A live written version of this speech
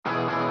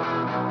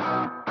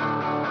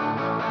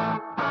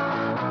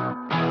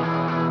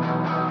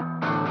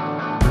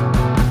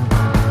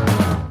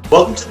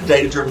Welcome to the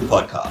Data Driven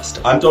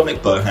Podcast. I'm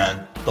Dominic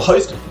Bohan, the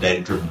host of the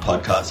Data Driven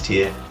Podcast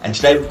here, and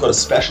today we've got a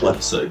special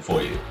episode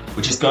for you,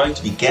 which is going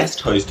to be guest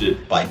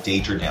hosted by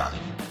Pedram Navid,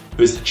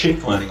 who is the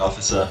Chief Learning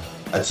Officer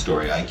at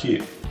Story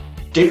IQ.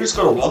 Pedra's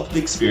got a wealth of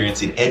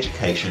experience in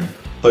education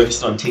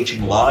focused on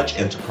teaching large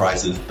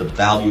enterprises the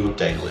value of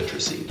data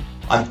literacy.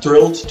 I'm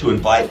thrilled to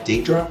invite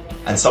Pedram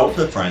and some of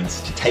her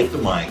friends to take the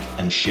mic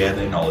and share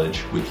their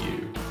knowledge with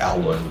you, our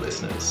loyal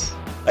listeners.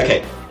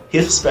 Okay,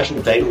 here's a special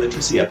data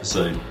literacy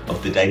episode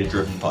of the Data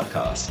Driven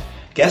Podcast,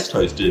 guest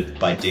hosted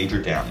by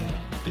Pedram Navid,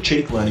 the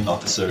Chief Learning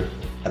Officer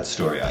at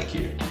Story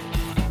IQ.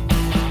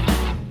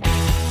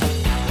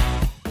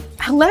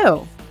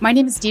 Hello, my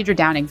name is Pedram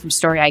Navid from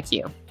Story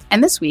IQ,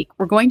 and this week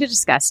we're going to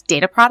discuss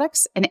data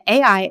products and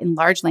AI and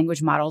large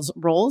language models'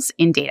 roles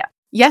in data.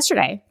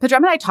 Yesterday, Pedram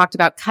and I talked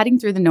about cutting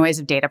through the noise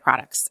of data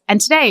products,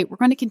 and today we're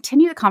going to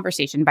continue the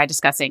conversation by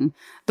discussing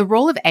the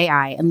role of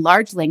AI and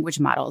large language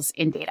models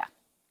in data.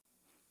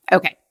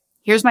 Okay,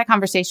 here's my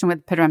conversation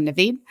with Pedram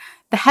Navid,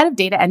 the head of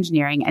data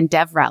engineering and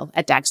DevRel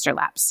at Dagster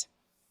Labs.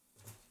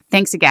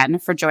 Thanks again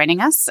for joining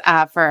us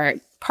for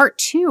part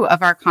 2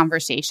 of our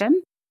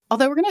conversation,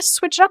 although we're going to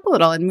switch it up a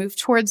little and move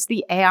towards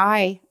the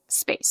AI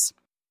space.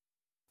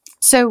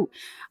 So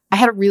I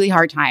had a really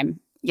hard time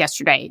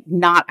yesterday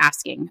not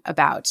asking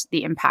about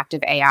the impact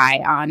of AI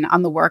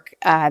on the work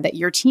that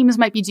your teams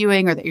might be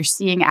doing or that you're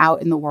seeing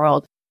out in the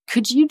world.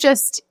 Could you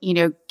just,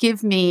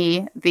 give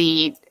me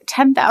the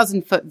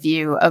 10,000 foot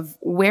view of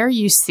where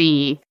you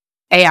see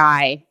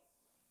AI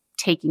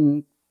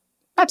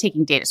not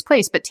taking data's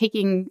place, but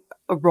taking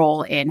a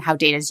role in how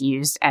data is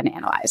used and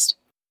analyzed?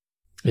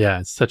 Yeah,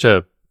 it's such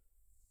a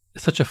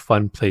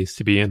fun place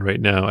to be in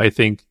right now. I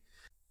think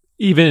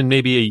even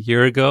maybe a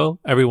year ago,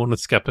 everyone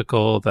was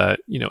skeptical that,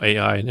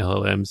 AI and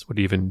LLMs would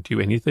even do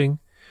anything.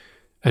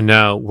 And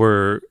now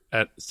we're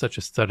at such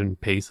a sudden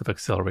pace of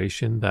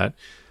acceleration that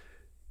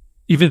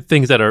even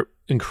things that are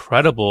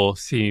incredible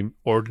seem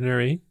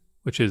ordinary,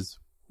 which is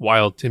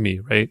wild to me,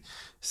 right?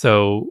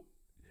 So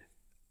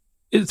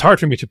it's hard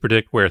for me to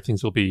predict where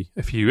things will be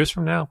a few years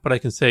from now, but I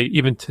can say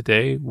even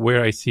today,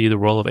 where I see the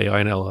role of AI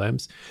and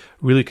LLMs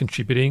really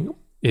contributing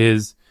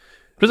is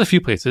there's a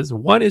few places.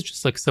 One is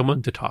just like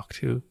someone to talk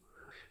to.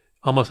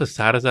 Almost as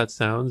sad as that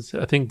sounds,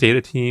 I think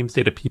data teams,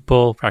 data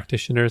people,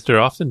 practitioners, they're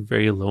often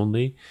very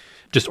lonely.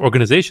 Just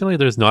organizationally,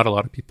 there's not a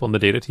lot of people in the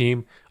data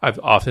team. I've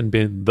often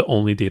been the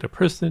only data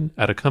person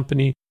at a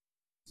company.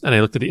 And I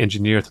looked at the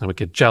engineers and I would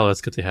get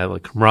jealous because they had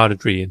like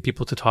camaraderie and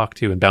people to talk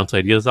to and bounce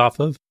ideas off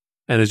of.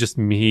 And it's just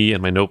me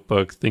and my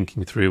notebook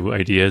thinking through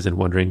ideas and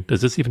wondering,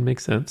 does this even make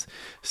sense?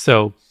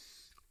 So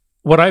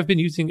what I've been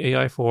using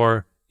AI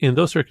for in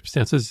those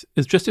circumstances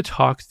is just to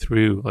talk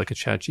through like a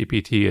chat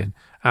GPT and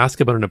ask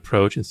about an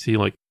approach and see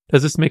like,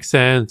 does this make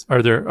sense?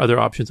 Are there other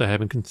options I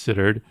haven't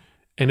considered?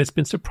 And it's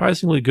been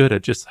surprisingly good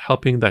at just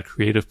helping that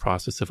creative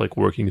process of like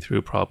working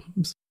through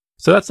problems.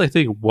 So that's, I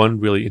think,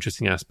 one really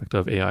interesting aspect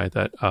of AI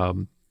that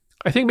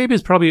I think maybe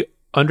is probably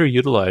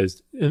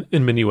underutilized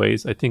in many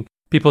ways. I think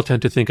people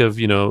tend to think of,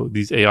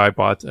 these AI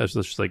bots as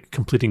just like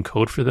completing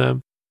code for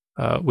them,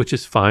 which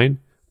is fine.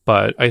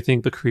 But I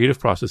think the creative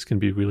process can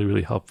be really,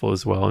 really helpful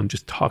as well. And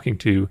just talking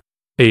to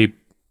a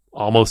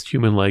almost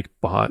human-like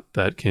bot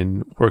that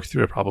can work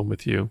through a problem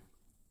with you.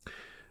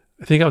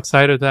 I think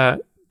outside of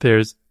that,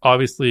 there's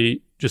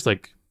obviously just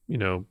like,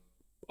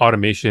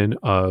 automation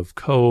of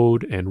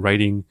code and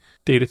writing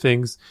data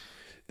things.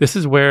 This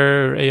is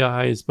where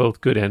AI is both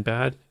good and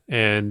bad.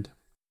 And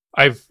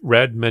I've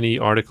read many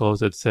articles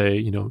that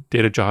say,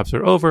 data jobs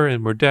are over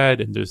and we're dead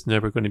and there's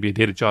never going to be a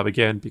data job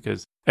again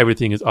because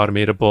everything is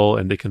automatable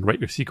and they can write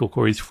your SQL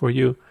queries for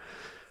you.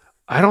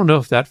 I don't know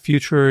if that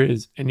future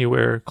is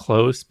anywhere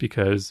close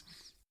because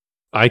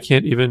I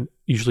can't even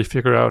usually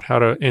figure out how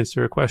to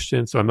answer a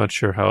question. So I'm not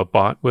sure how a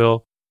bot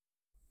will.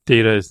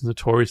 Data is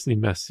notoriously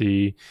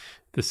messy.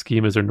 The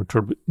schemas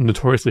are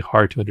notoriously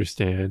hard to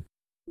understand.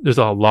 There's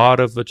a lot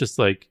of just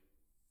like,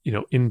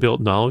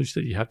 inbuilt knowledge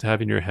that you have to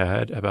have in your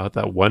head about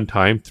that one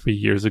time 3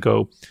 years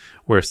ago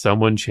where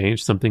someone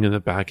changed something in the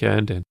back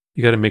end and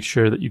you got to make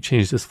sure that you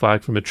change this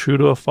flag from a true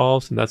to a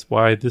false. And that's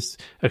why this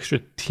extra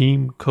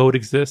team code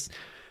exists.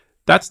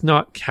 That's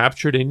not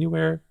captured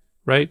anywhere,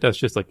 right? That's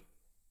just like,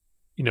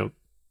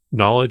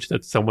 knowledge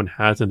that someone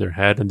has in their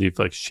head and they've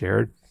like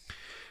shared.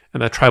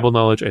 And that tribal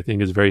knowledge, I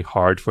think, is very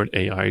hard for an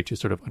AI to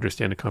sort of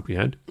understand and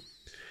comprehend.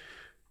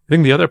 I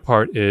think the other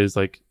part is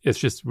like, it's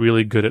just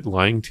really good at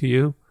lying to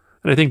you.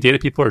 And I think data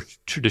people are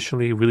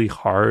traditionally really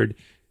hard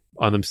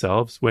on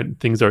themselves when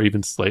things are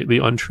even slightly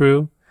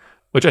untrue,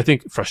 which I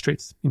think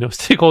frustrates,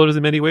 stakeholders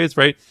in many ways,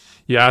 right?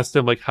 You ask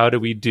them like, how do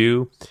we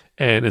do?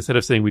 And instead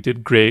of saying we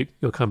did great,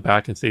 you'll come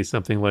back and say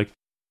something like,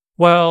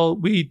 well,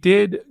 we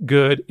did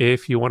good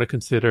if you want to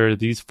consider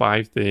these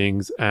 5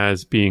 things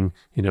as being,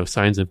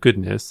 signs of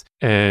goodness.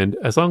 And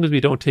as long as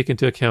we don't take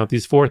into account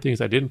these 4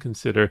 things I didn't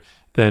consider,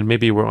 then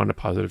maybe we're on a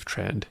positive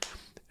trend.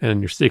 And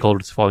your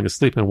stakeholders falling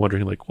asleep and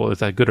wondering like, well, is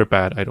that good or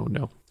bad? I don't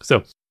know.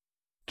 So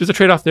There's a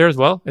trade-off there as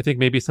well. I think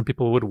maybe some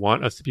people would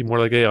want us to be more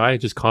like AI,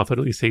 just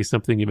confidently say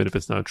something even if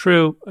it's not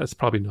true. That's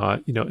probably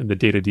not, in the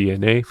data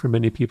DNA for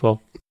many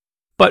people.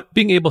 But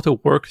being able to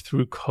work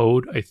through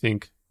code, I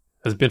think,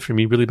 has been for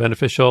me really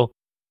beneficial.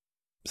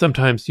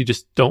 Sometimes you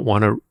just don't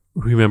want to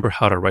remember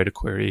how to write a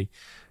query.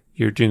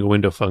 You're doing a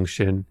window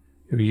function.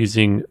 You're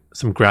using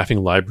some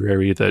graphing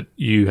library that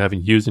you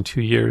haven't used in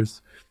 2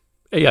 years.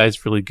 AI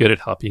is really good at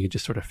helping you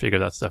just sort of figure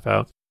that stuff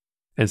out.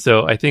 And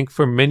so I think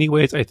for many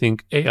ways, I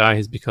think AI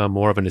has become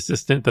more of an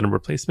assistant than a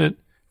replacement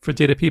for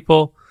data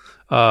people.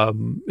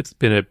 It's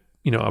been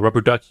a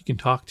rubber duck you can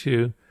talk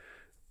to.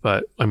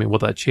 But I mean, will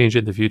that change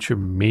in the future?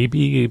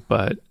 Maybe,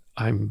 but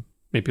I'm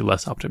maybe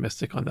less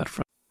optimistic on that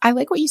front. I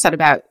like what you said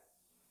about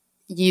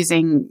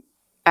using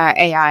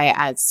AI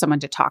as someone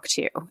to talk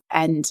to,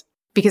 and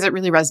because it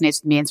really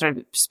resonates with me, and sort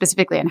of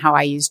specifically on how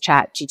I use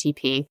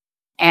ChatGPT.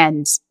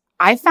 And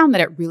I found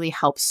that it really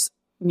helps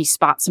me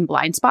spot some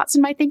blind spots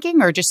in my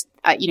thinking, or just,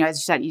 as you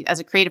said, as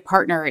a creative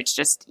partner, it's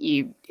just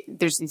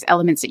there's these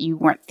elements that you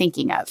weren't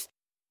thinking of.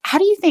 How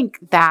do you think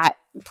that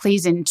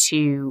plays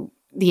into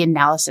the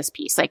analysis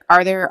piece? Like,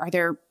 are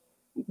there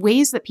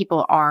ways that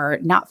people are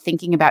not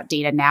thinking about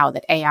data now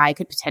that AI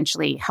could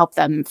potentially help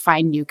them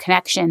find new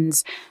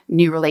connections,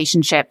 new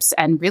relationships,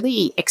 and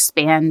really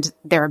expand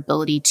their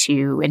ability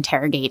to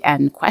interrogate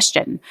and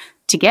question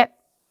to get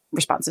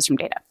responses from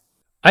data?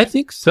 I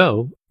think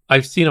so.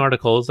 I've seen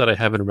articles that I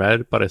haven't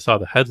read, but I saw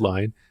the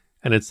headline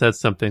and it says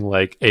something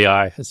like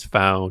AI has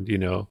found,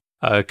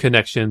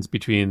 connections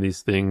between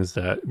these things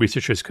that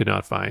researchers could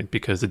not find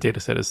because the data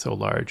set is so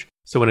large.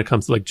 So when it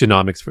comes to like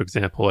genomics, for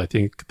example, I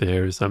think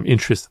there's some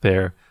interest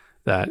there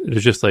that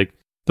it's just like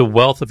the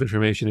wealth of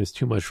information is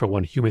too much for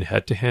one human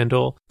head to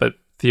handle. But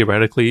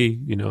theoretically,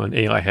 an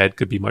AI head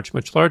could be much,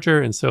 much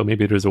larger. And so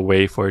maybe there's a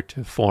way for it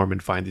to form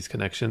and find these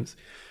connections.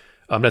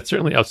 That's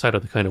certainly outside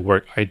of the kind of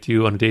work I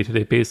do on a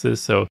day-to-day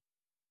basis. So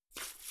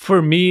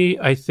for me,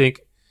 I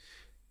think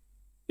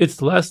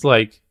it's less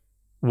like,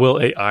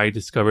 will AI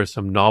discover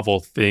some novel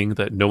thing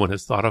that no one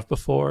has thought of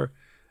before?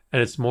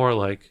 And it's more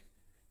like,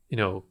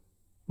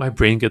 my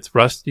brain gets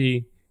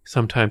rusty.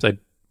 Sometimes I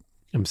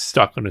am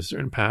stuck on a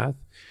certain path.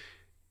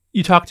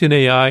 You talk to an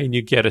AI and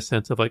you get a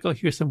sense of like, oh,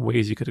 here's some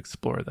ways you could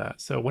explore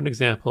that. So one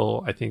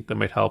example I think that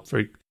might help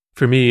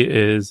for me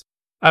is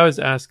I was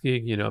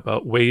asking,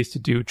 about ways to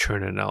do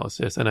churn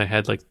analysis. And I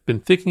had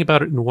been thinking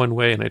about it in one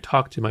way. And I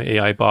talked to my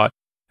AI bot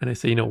and I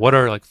say, what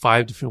are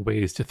 5 different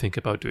ways to think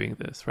about doing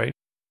this, right?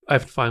 I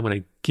find when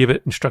I give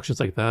it instructions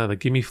like that,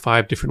 give me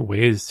 5 different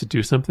ways to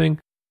do something.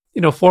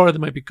 4 of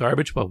them might be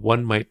garbage, but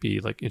one might be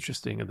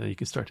interesting. And then you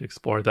can start to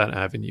explore that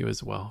avenue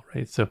as well,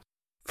 right? So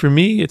for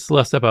me, it's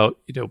less about,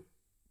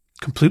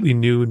 completely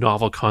new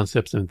novel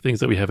concepts and things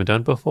that we haven't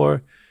done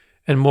before.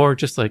 And more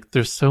just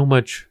there's so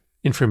much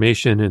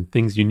information and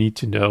things you need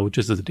to know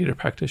just as a data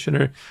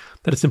practitioner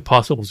that it's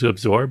impossible to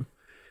absorb.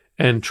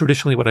 And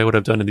traditionally what I would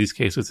have done in these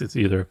cases is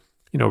either,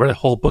 read a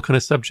whole book on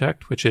a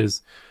subject, which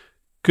is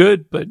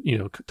good, but,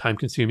 time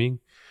consuming,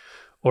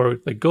 or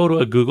go to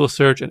a Google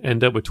search and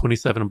end up with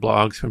 27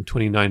 blogs from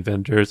 29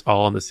 vendors,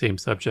 all on the same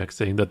subject,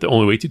 saying that the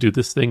only way to do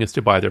this thing is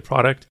to buy their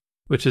product,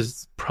 which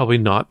is probably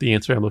not the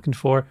answer I'm looking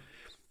for.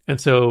 And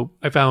so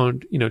I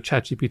found,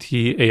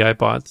 ChatGPT AI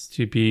bots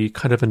to be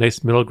kind of a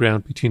nice middle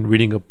ground between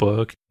reading a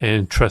book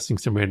and trusting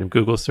some random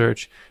Google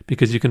search,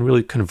 because you can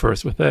really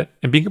converse with it.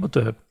 And being able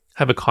to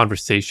have a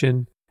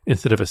conversation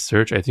instead of a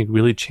search, I think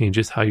really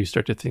changes how you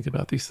start to think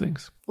about these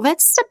things.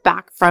 Let's step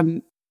back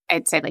from,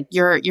 I'd say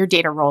your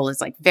data role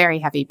is very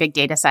heavy, big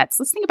data sets.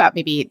 Let's think about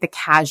maybe the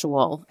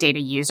casual data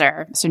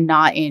user, so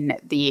not in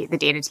the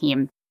data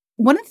team.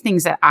 One of the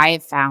things that I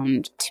have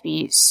found to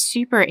be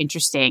super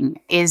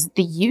interesting is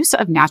the use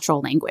of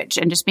natural language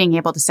and just being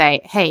able to say,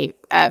 hey,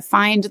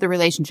 find the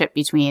relationship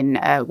between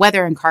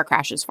weather and car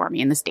crashes for me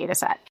in this data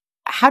set.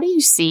 How do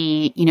you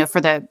see,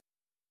 for the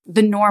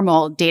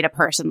normal data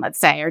person, let's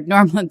say, or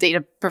normal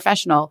data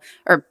professional,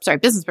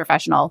 business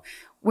professional,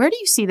 where do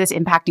you see this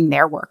impacting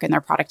their work and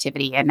their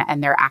productivity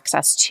and their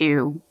access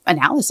to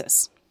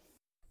analysis?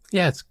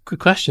 Yeah, it's a good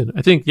question.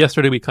 I think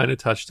yesterday we kind of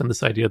touched on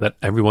this idea that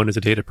everyone is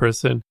a data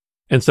person.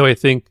 And so I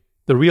think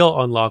the real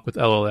unlock with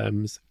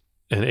LLMs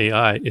and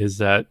AI is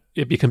that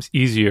it becomes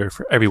easier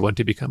for everyone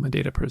to become a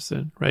data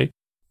person, right?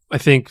 I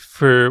think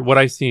for what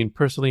I've seen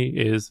personally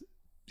is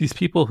these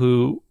people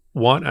who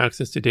want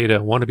access to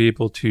data, want to be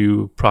able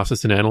to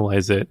process and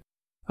analyze it,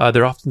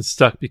 they're often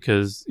stuck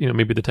because,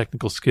 maybe the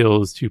technical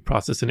skills to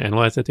process and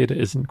analyze that data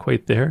isn't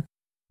quite there.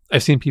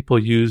 I've seen people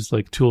use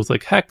tools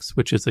like Hex,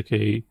 which is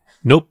a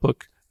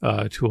notebook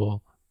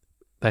tool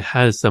that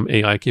has some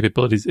AI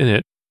capabilities in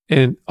it.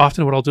 And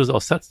often what I'll do is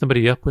I'll set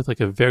somebody up with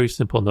a very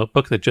simple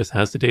notebook that just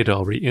has the data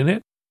already in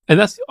it. And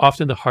that's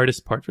often the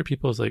hardest part for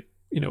people is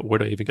where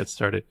do I even get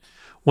started?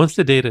 Once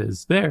the data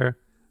is there,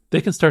 they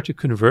can start to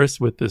converse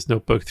with this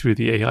notebook through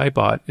the AI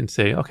bot and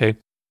say, okay,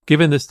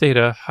 given this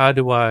data, how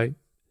do I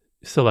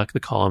select the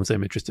columns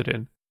I'm interested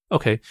in?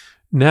 Okay,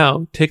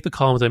 now take the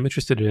columns I'm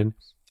interested in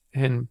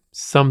and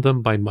sum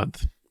them by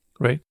month,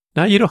 right?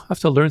 Now you don't have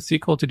to learn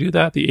SQL to do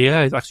that. The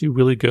AI is actually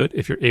really good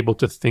if you're able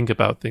to think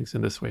about things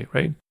in this way,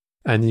 right?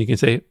 And you can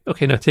say,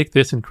 okay, now take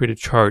this and create a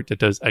chart that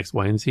does X,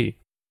 Y, and Z.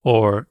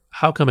 Or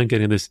how come I'm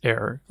getting this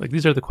error? Like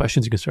these are the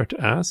questions you can start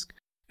to ask.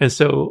 And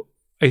so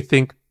I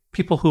think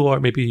people who are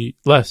maybe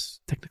less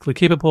technically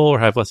capable or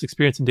have less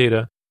experience in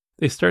data,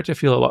 they start to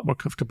feel a lot more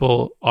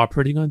comfortable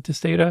operating on this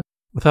data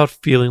without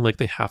feeling like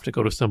they have to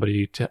go to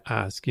somebody to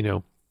ask,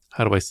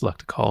 how do I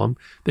select a column?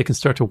 They can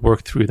start to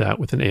work through that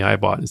with an AI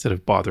bot instead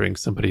of bothering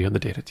somebody on the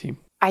data team.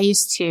 I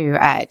used to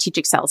teach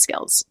Excel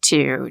skills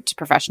to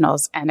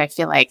professionals, and I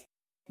feel like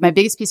my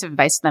biggest piece of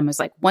advice to them was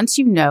like, once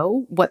you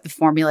know what the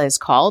formula is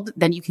called,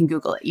 then you can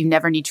Google it. You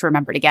never need to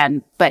remember it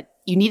again, but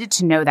you needed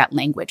to know that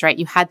language, right?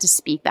 You had to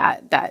speak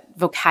that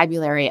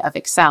vocabulary of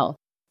Excel.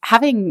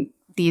 Having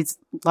these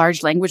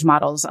large language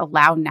models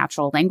allow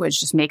natural language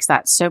just makes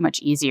that so much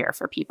easier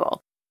for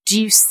people.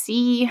 Do you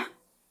see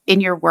in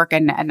your work,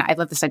 and I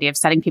love this idea of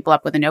setting people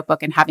up with a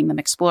notebook and having them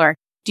explore,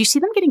 do you see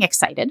them getting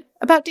excited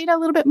about data a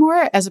little bit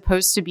more as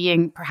opposed to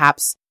being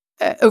perhaps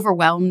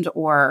overwhelmed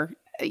or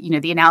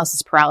the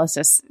analysis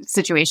paralysis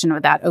situation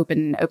with that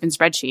open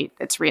spreadsheet?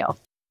 It's real.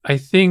 I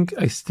think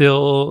I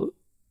still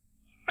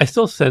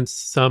sense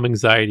some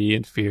anxiety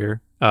and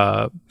fear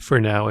for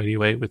now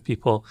anyway with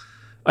people.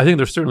 I think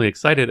they're certainly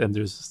excited, and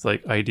there's this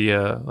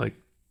idea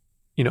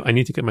I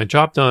need to get my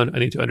job done. I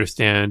need to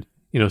understand,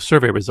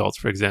 survey results,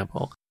 for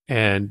example.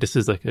 And this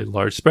is like a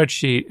large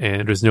spreadsheet,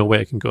 and there's no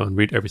way I can go and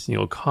read every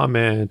single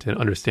comment and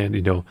understand,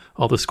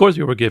 all the scores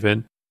we were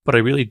given. But I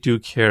really do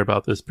care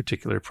about this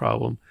particular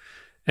problem.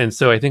 And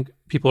so I think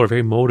people are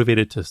very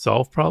motivated to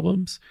solve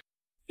problems.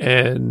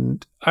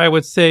 And I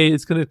would say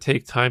it's going to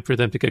take time for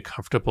them to get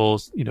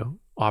comfortable,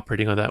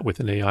 operating on that with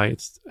an AI.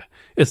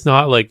 It's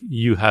not like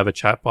you have a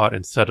chatbot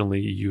and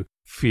suddenly you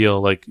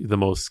feel like the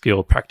most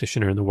skilled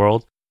practitioner in the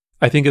world.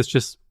 I think it's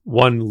just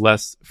one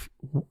less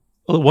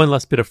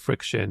bit of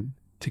friction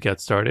to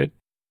get started.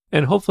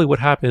 And hopefully what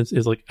happens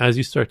is as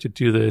you start to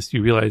do this,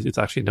 you realize it's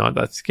actually not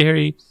that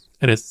scary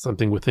and it's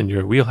something within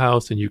your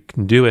wheelhouse and you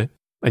can do it.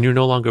 And you're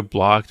no longer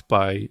blocked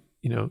by,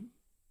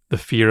 the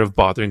fear of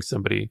bothering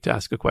somebody to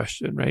ask a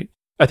question, right?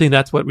 I think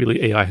that's what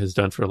really AI has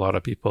done for a lot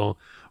of people.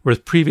 Whereas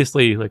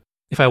previously,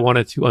 if I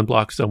wanted to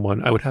unblock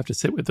someone, I would have to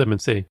sit with them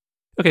and say,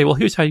 okay, well,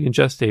 here's how you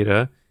ingest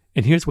data,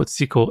 and here's what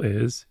SQL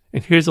is,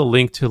 and here's a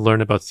link to learn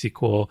about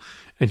SQL,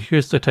 and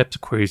here's the types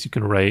of queries you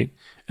can write,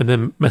 and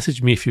then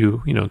message me if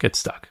you, get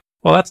stuck.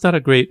 Well, that's not a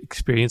great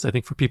experience, I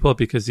think, for people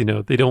because, they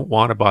don't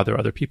want to bother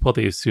other people.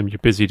 They assume you're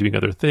busy doing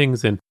other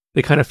things, and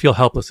they kind of feel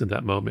helpless in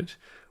that moment.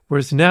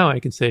 Whereas now I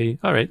can say,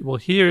 all right, well,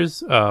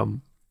 here's a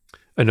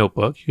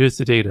notebook. Here's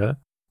the data.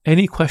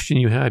 Any question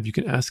you have, you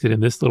can ask it in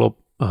this little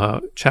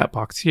chat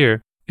box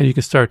here, and you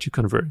can start to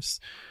converse.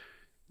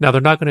 Now,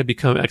 they're not going to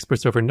become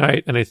experts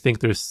overnight, and I think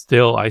there's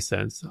still, I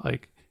sense,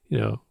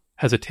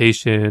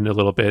 hesitation a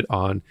little bit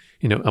on,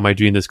 am I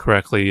doing this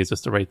correctly? Is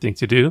this the right thing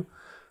to do?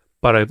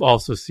 But I've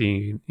also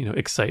seen,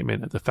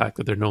 excitement at the fact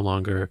that they're no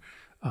longer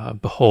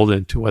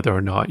beholden to whether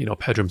or not,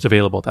 Pedram's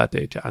available that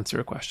day to answer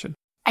a question.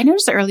 I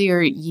noticed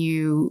earlier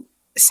you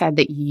said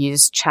that you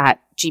used Chat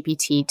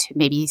GPT to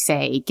maybe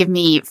say, give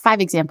me 5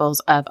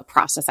 examples of a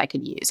process I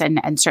could use,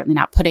 and certainly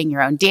not putting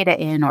your own data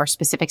in or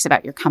specifics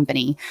about your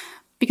company,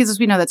 because as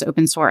we know, that's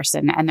open source,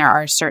 and there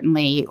are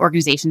certainly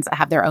organizations that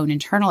have their own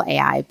internal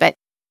AI. But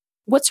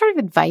what sort of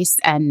advice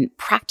and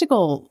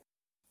practical,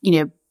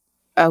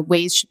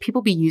 ways should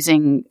people be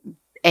using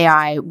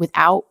AI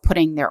without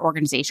putting their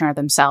organization or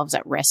themselves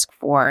at risk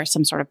for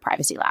some sort of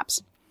privacy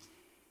lapse?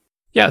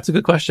 Yeah, it's a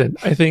good question.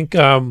 I think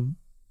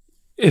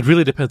it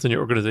really depends on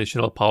your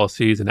organizational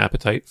policies and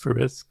appetite for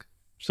risk.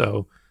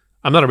 So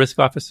I'm not a risk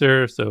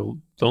officer, so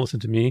don't listen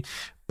to me.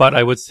 But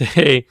I would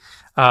say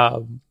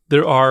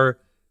there are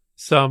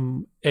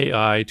some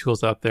AI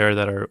tools out there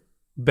that are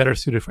better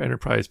suited for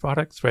enterprise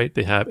products, right?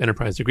 They have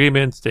enterprise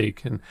agreements. They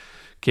can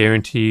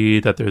guarantee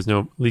that there's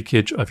no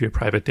leakage of your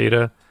private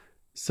data.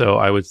 So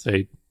I would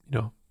say,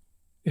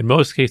 in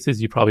most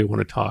cases, you probably want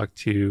to talk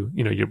to,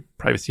 your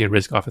privacy and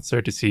risk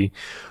officer to see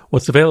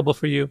what's available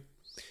for you.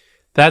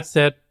 That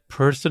said,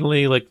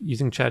 personally,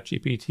 using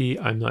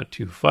ChatGPT, I'm not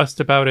too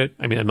fussed about it.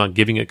 I mean, I'm not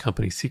giving it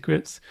company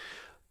secrets,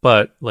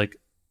 but my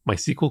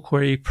SQL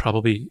query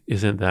probably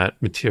isn't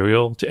that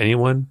material to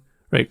anyone,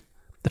 right?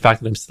 The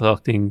fact that I'm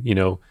selecting,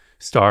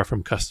 star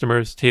from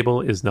customers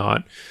table is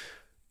not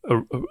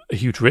a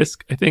huge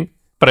risk, I think.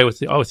 But I would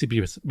say, obviously,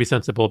 be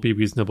sensible, be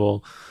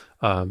reasonable.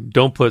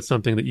 Don't put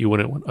something that you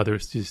wouldn't want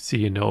others to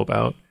see and know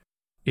about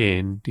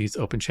in these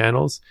open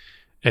channels.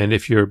 And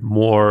if you're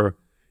more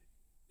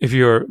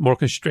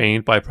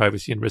constrained by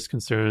privacy and risk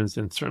concerns,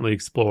 then certainly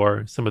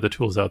explore some of the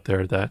tools out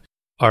there that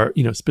are,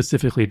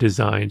 specifically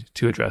designed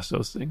to address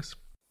those things.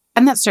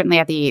 And that's certainly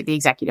at the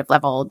executive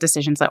level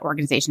decisions that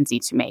organizations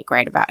need to make,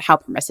 right, about how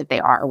permissive they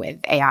are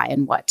with AI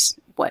and what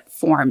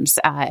forms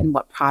and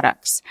what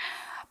products.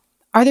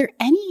 Are there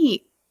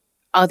any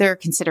other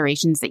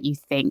considerations that you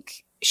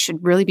think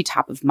should really be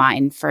top of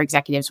mind for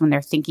executives when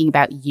they're thinking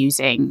about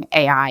using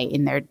AI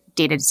in their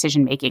data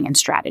decision making and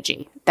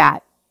strategy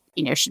that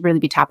should really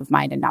be top of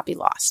mind and not be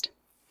lost?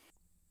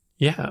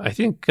 Yeah, I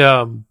think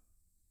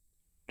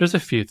there's a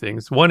few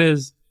things. One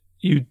is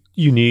you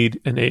need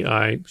an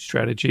AI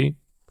strategy,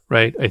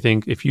 right? I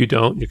think if you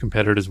don't, your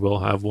competitors will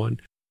have one.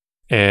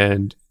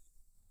 And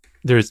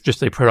there's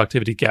just a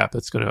productivity gap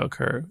that's going to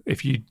occur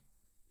if you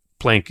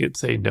blanket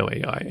say no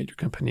AI at your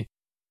company.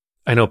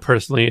 I know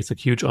personally it's a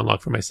huge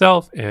unlock for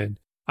myself, and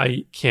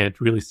I can't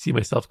really see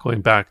myself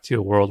going back to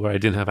a world where I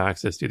didn't have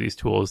access to these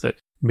tools that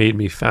made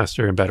me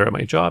faster and better at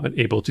my job and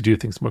able to do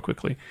things more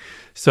quickly.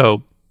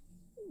 So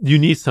you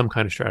need some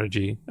kind of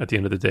strategy at the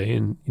end of the day,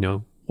 and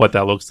what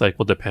that looks like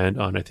will depend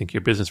on, I think,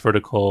 your business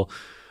vertical,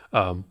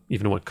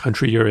 even what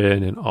country you're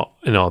in, and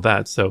all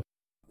that. So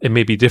it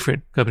may be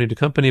different company to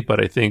company,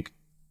 but I think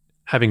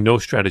having no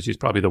strategy is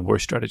probably the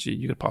worst strategy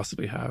you could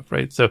possibly have,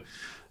 right? So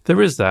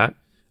there is that.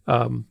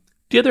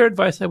 The other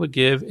advice I would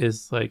give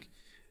is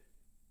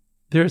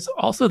there's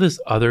also this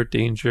other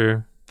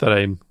danger that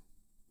I'm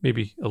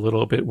maybe a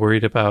little bit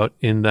worried about,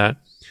 in that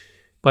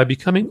by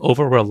becoming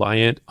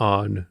over-reliant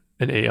on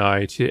an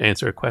AI to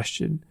answer a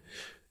question,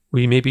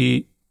 we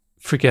maybe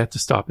forget to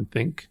stop and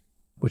think,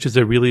 which is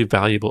a really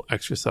valuable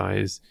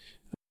exercise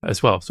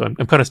as well. So I'm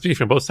kind of speaking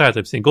from both sides.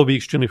 I'm saying go be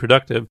extremely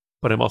productive,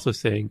 but I'm also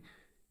saying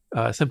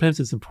sometimes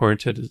it's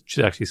important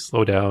to actually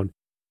slow down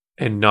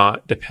and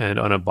not depend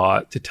on a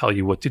bot to tell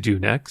you what to do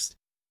next.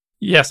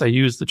 Yes, I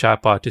use the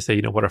chatbot to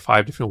say, what are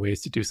 5 different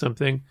ways to do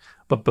something?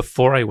 But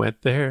before I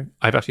went there,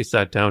 I've actually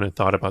sat down and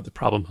thought about the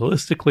problem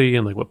holistically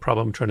and what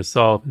problem I'm trying to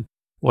solve and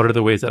what are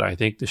the ways that I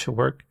think this should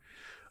work.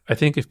 I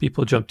think if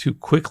people jump too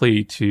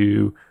quickly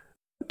to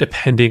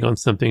depending on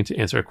something to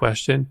answer a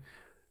question,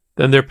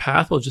 then their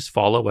path will just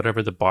follow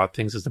whatever the bot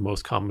thinks is the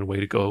most common way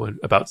to go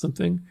about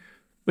something,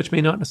 which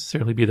may not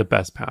necessarily be the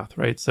best path,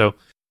 right? So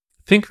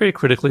think very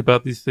critically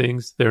about these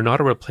things. They're not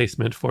a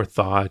replacement for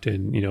thought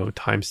and,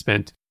 time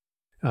spent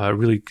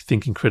really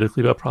thinking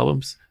critically about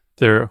problems.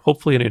 They're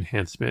hopefully an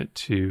enhancement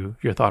to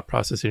your thought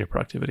process and your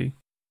productivity.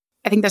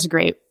 I think that's a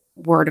great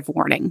word of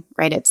warning,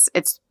 right?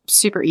 It's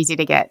super easy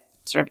to get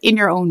sort of in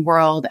your own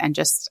world and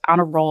just on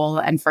a roll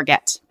and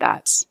forget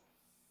that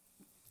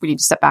we need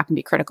to step back and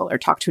be critical or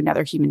talk to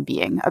another human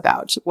being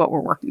about what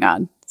we're working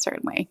on,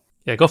 certainly.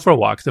 Yeah, go for a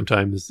walk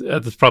sometimes.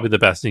 That's probably the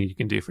best thing you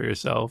can do for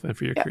yourself and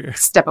for your career.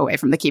 Step away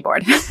from the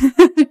keyboard.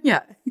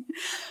 Yeah.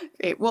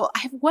 Great. Well, I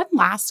have one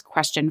last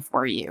question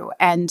for you.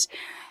 And,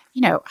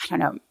 I don't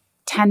know,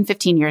 10,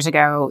 15 years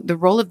ago, the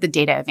role of the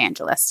data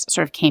evangelist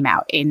sort of came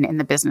out in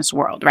the business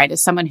world, right?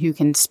 As someone who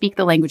can speak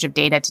the language of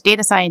data to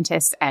data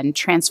scientists and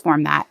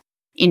transform that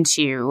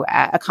into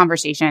a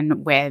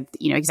conversation with,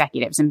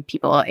 executives and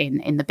people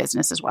in the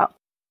business as well.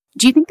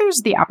 Do you think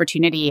there's the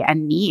opportunity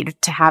and need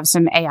to have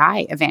some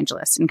AI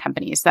evangelists in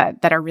companies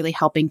that are really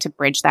helping to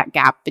bridge that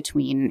gap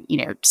between,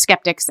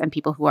 skeptics and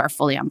people who are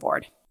fully on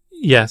board?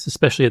 Yes,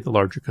 especially at the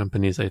larger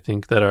companies, I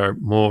think, that are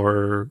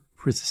more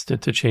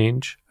resistant to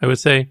change, I would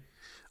say,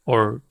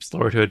 or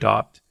slower to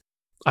adopt.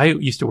 I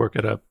used to work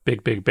at a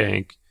big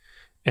bank,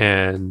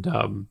 and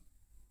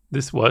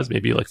this was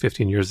maybe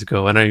 15 years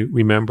ago. And I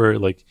remember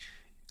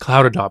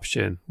cloud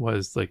adoption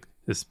was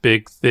this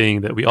big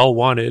thing that we all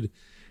wanted,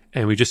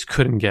 and we just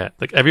couldn't get.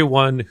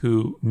 Everyone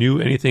who knew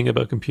anything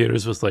about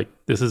computers was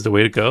this is the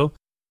way to go.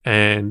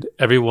 And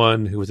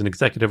everyone who was an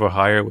executive or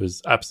higher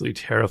was absolutely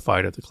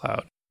terrified of the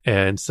cloud.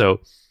 And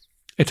so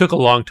it took a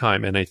long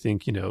time. And I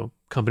think,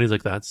 companies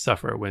like that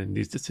suffer when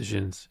these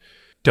decisions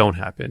don't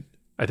happen.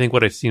 I think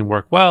what I've seen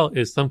work well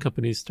is some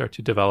companies start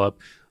to develop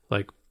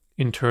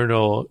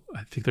internal,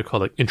 I think they're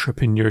called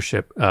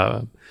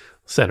entrepreneurship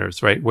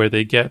centers, right? Where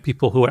they get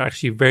people who are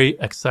actually very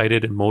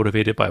excited and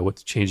motivated by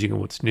what's changing and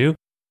what's new.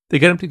 They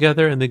get them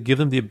together and they give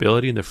them the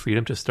ability and the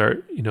freedom to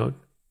start,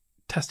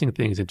 testing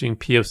things and doing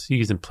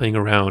POCs and playing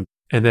around.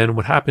 And then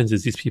what happens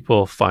is these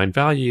people find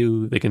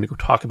value. They can go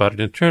talk about it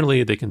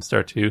internally. They can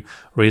start to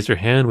raise their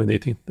hand when they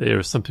think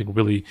there's something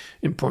really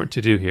important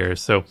to do here.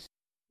 So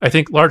I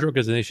think large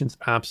organizations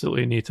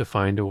absolutely need to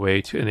find a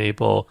way to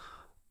enable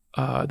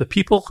the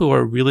people who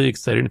are really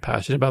excited and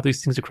passionate about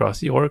these things across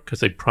the org,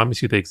 because I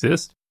promise you they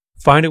exist.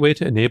 Find a way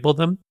to enable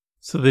them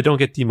so they don't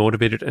get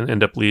demotivated and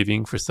end up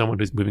leaving for someone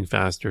who's moving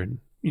faster and,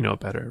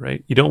 better,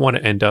 right? You don't want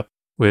to end up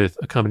with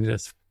a company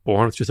that's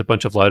born with just a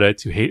bunch of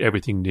Luddites who hate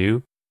everything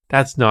new.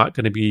 That's not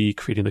going to be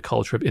creating the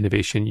culture of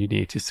innovation you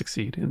need to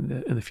succeed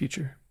in the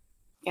future.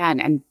 Yeah,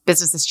 and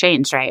business has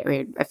changed,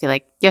 right? I feel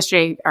like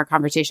yesterday, our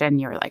conversation,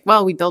 you were like,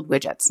 well, we build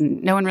widgets,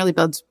 and no one really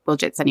builds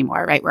widgets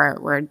anymore, right?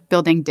 We're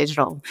building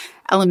digital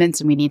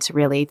elements, and we need to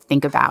really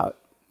think about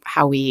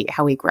how we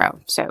grow.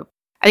 So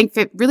I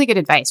think really good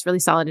advice, really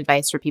solid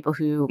advice for people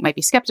who might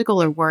be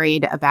skeptical or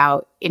worried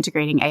about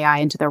integrating AI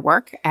into their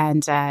work.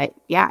 And I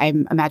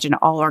imagine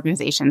all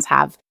organizations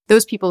have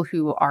those people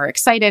who are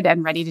excited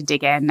and ready to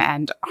dig in,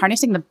 and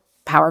harnessing the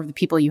power of the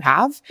people you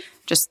have,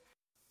 just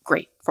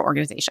great for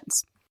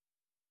organizations.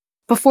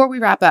 Before we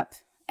wrap up,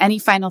 any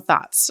final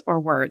thoughts or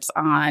words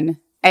on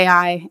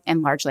AI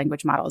and large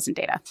language models and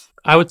data?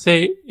 I would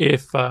say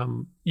if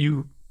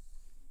you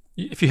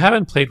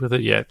haven't played with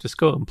it yet, just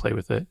go and play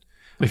with it.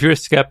 If you're a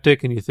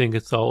skeptic and you think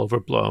it's all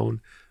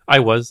overblown, I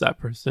was that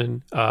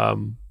person.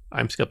 I'm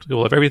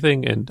skeptical of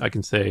everything, and I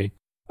can say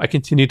I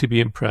continue to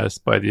be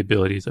impressed by the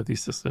abilities of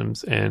these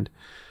systems, and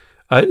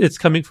it's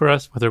coming for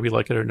us whether we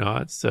like it or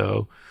not.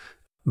 So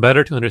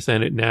better to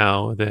understand it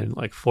now than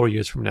like 4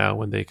 years from now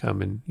when they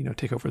come and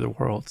take over the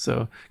world.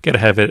 So get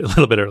ahead of it a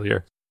little bit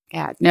earlier.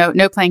 Yeah,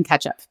 no playing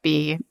catch up.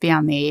 Be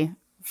on the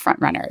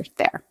front runner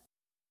there.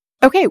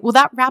 Okay, well,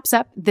 that wraps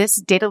up this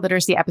data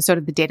literacy episode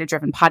of the Data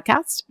Driven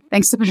Podcast.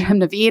 Thanks to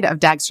Pedram Navid of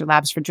Dagster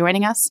Labs for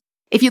joining us.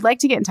 If you'd like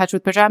to get in touch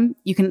with Pedram,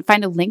 you can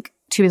find a link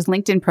to his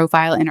LinkedIn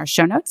profile in our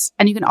show notes,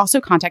 and you can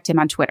also contact him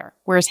on Twitter,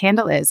 where his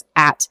handle is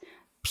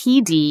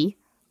 @PDRMNVD,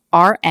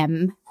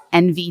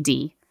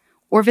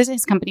 or visit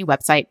his company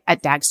website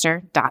at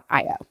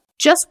dagster.io.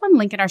 Just one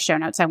link in our show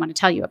notes I want to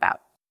tell you about.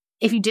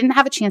 If you didn't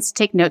have a chance to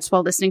take notes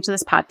while listening to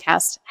this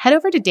podcast, head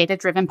over to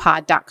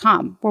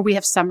datadrivenpod.com, where we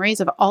have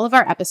summaries of all of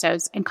our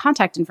episodes and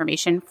contact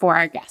information for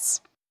our guests.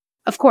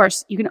 Of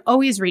course, you can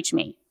always reach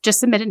me. Just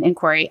submit an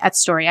inquiry at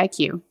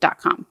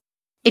storyiq.com.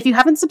 If you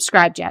haven't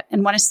subscribed yet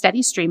and want a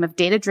steady stream of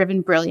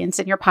data-driven brilliance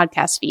in your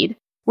podcast feed,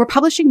 we're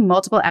publishing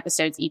multiple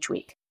episodes each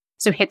week.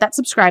 So hit that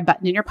subscribe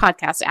button in your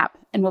podcast app,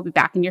 and we'll be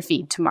back in your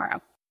feed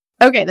tomorrow.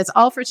 Okay, that's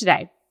all for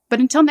today. But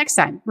until next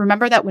time,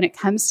 remember that when it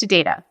comes to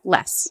data,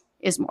 less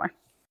is more.